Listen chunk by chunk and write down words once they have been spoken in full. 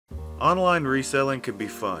Online reselling can be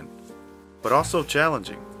fun, but also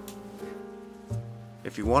challenging.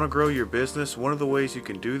 If you want to grow your business, one of the ways you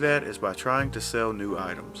can do that is by trying to sell new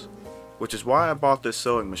items, which is why I bought this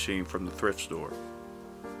sewing machine from the thrift store.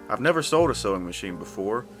 I've never sold a sewing machine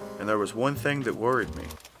before, and there was one thing that worried me.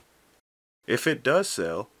 If it does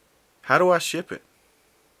sell, how do I ship it?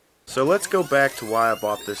 So let's go back to why I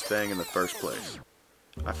bought this thing in the first place.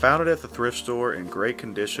 I found it at the thrift store in great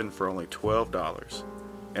condition for only $12.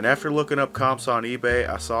 And after looking up comps on eBay,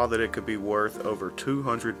 I saw that it could be worth over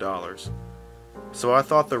 $200. So I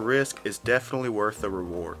thought the risk is definitely worth the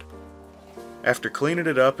reward. After cleaning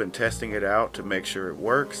it up and testing it out to make sure it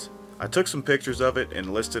works, I took some pictures of it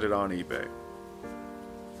and listed it on eBay.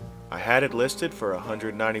 I had it listed for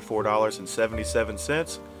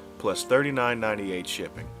 $194.77 plus $39.98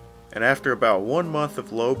 shipping. And after about 1 month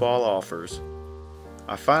of lowball offers,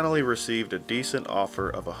 I finally received a decent offer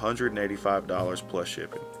of $185 plus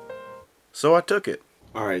shipping. So I took it.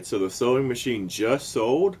 Alright, so the sewing machine just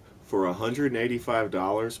sold for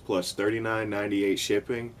 $185 plus $39.98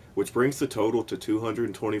 shipping, which brings the total to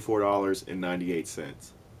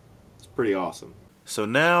 $224.98. It's pretty awesome. So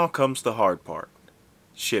now comes the hard part,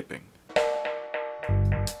 shipping.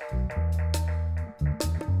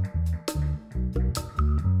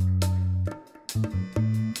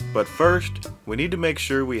 But first, we need to make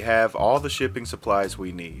sure we have all the shipping supplies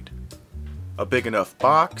we need. A big enough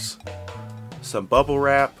box, some bubble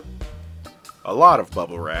wrap, a lot of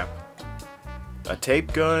bubble wrap, a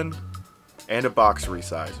tape gun, and a box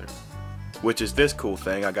resizer, which is this cool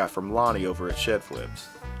thing I got from Lonnie over at Shed Flips.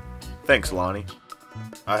 Thanks, Lonnie.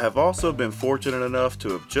 I have also been fortunate enough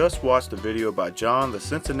to have just watched a video by John the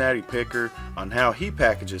Cincinnati Picker on how he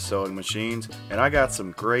packages sewing machines, and I got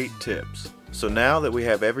some great tips. So now that we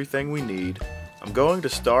have everything we need, I'm going to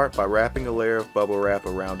start by wrapping a layer of bubble wrap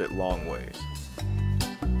around it long ways.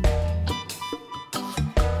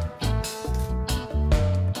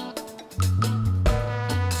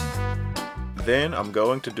 Then I'm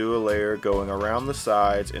going to do a layer going around the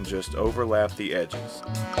sides and just overlap the edges.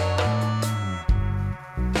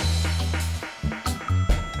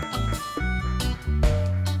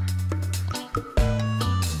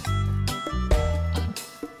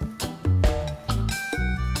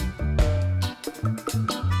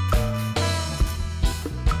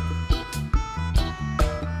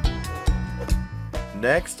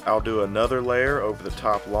 Next, I'll do another layer over the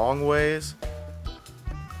top long ways,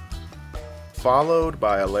 followed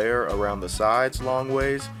by a layer around the sides long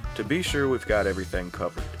ways to be sure we've got everything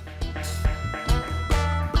covered.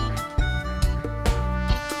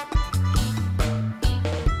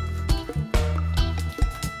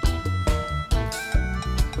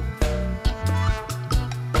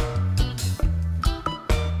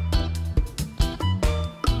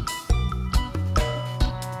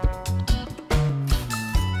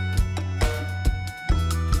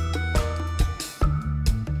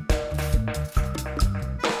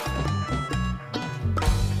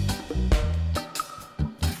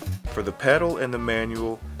 For the pedal and the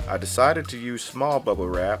manual, I decided to use small bubble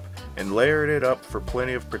wrap and layered it up for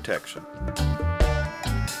plenty of protection.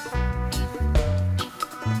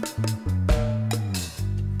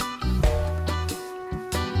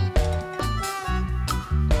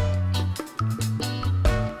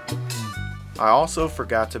 I also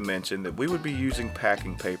forgot to mention that we would be using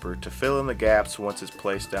packing paper to fill in the gaps once it's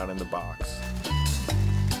placed down in the box.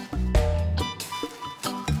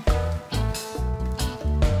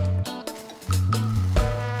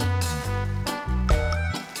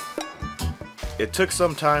 It took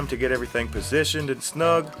some time to get everything positioned and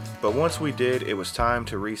snug, but once we did, it was time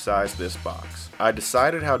to resize this box. I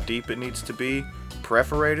decided how deep it needs to be,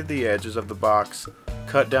 perforated the edges of the box,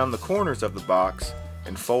 cut down the corners of the box,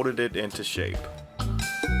 and folded it into shape.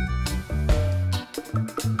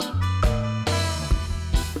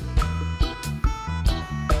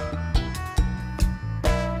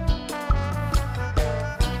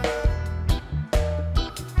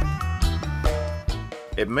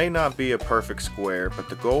 It may not be a perfect square, but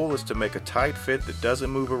the goal is to make a tight fit that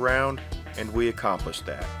doesn't move around, and we accomplished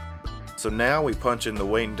that. So now we punch in the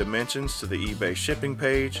weight and dimensions to the eBay shipping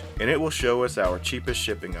page, and it will show us our cheapest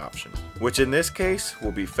shipping option, which in this case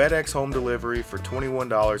will be FedEx home delivery for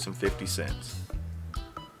 $21.50.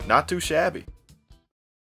 Not too shabby.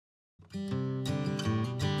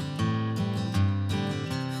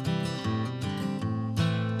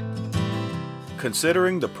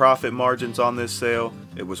 Considering the profit margins on this sale,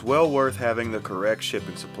 it was well worth having the correct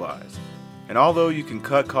shipping supplies. And although you can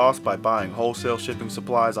cut costs by buying wholesale shipping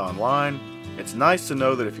supplies online, it's nice to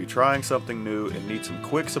know that if you're trying something new and need some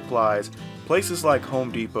quick supplies, places like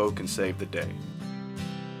Home Depot can save the day.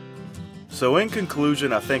 So in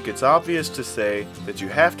conclusion, I think it's obvious to say that you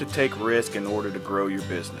have to take risk in order to grow your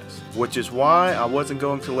business, which is why I wasn't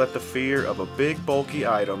going to let the fear of a big bulky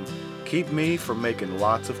item keep me from making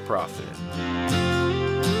lots of profit.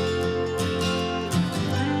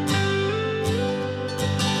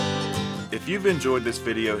 If you've enjoyed this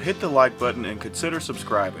video, hit the like button and consider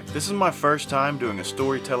subscribing. This is my first time doing a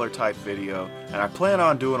storyteller type video, and I plan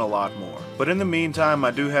on doing a lot more. But in the meantime, I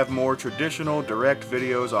do have more traditional direct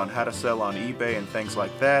videos on how to sell on eBay and things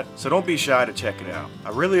like that, so don't be shy to check it out. I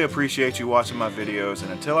really appreciate you watching my videos,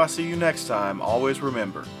 and until I see you next time, always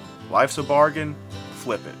remember, life's a bargain,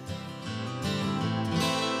 flip it.